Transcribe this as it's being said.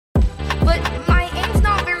but my aim's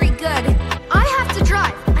not very good. I have to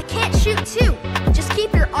drive. I can't shoot too. Just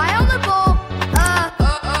keep your eye on the ball.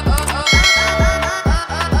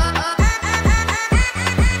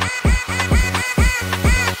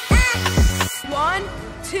 One,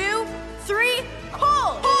 two, three,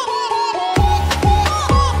 pull!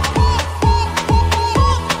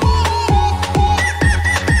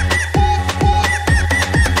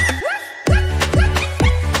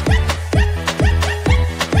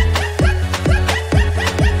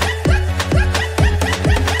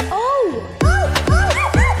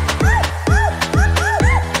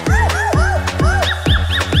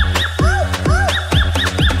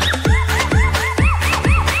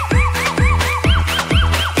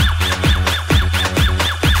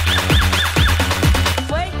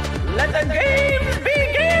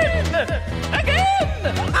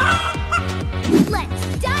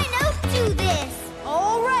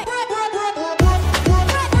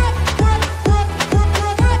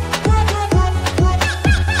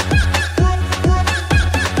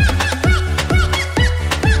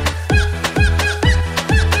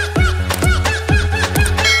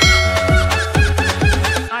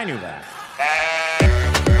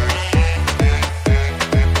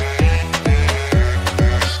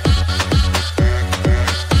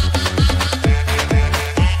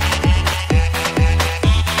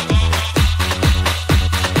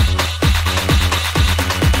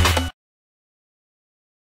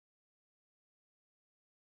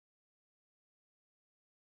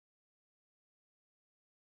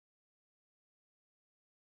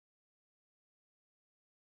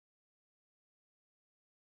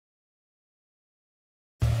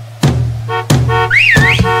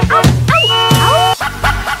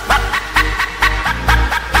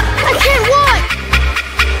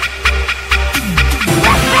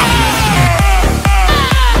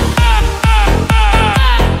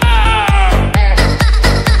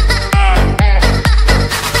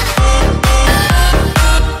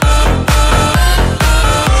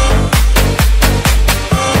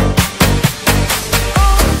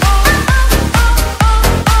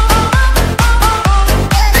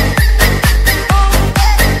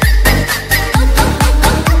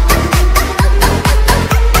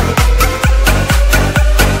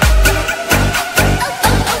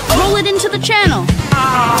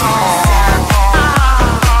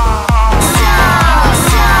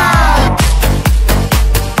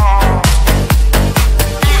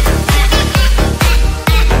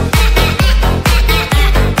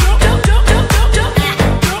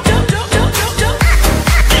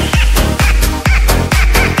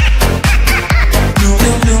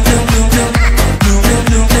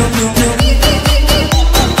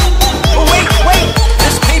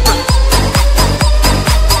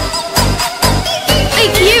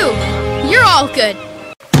 Good.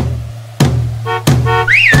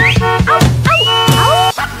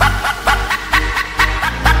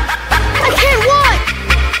 I can't walk.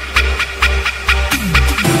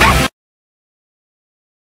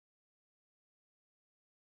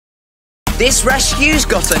 This rescue's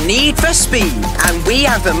got a need for speed, and we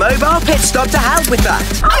have the mobile pit stop to help with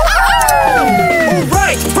that. All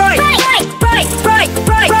right.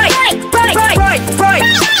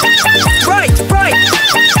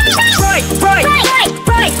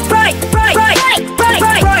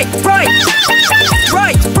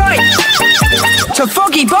 To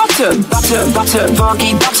foggy bottom, bottom,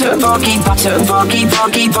 foggy bottom, foggy bottom, foggy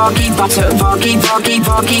bottom, foggy bottom, foggy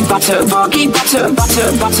bottom,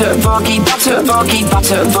 foggy bottom, foggy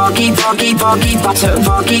bottom,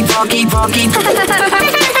 foggy bottom, foggy.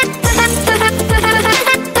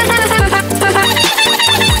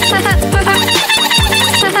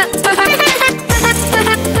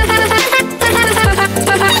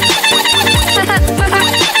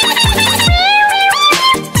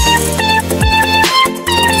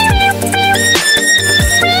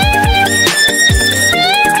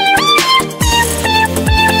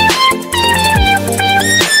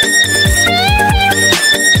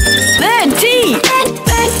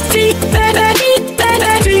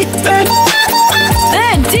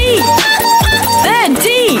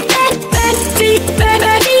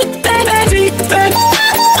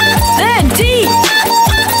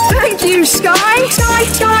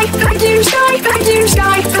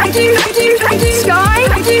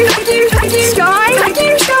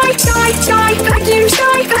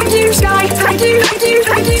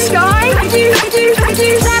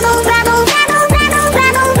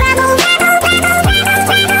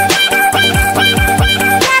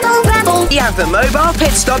 The mobile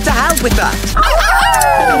pit stop to help with that. All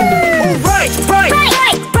right. Right.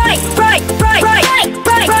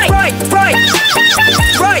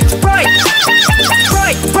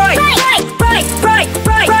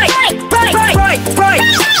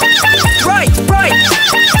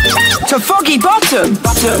 bottom,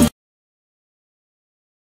 bottom.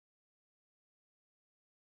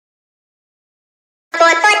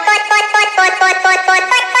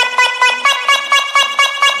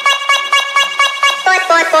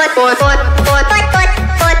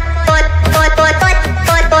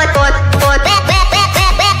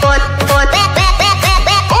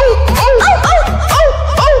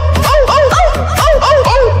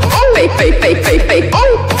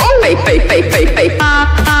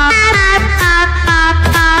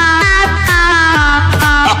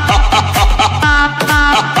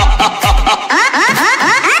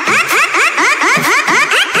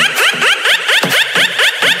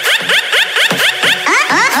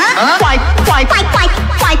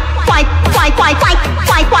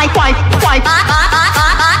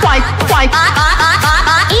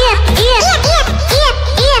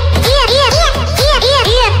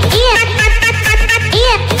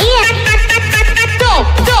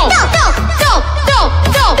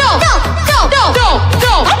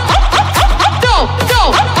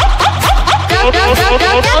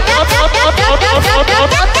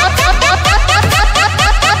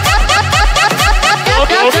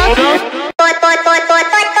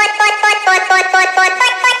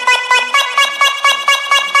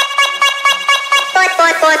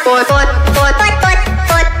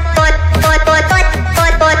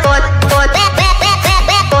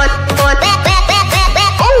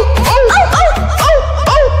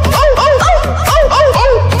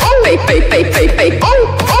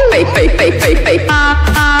 Hey.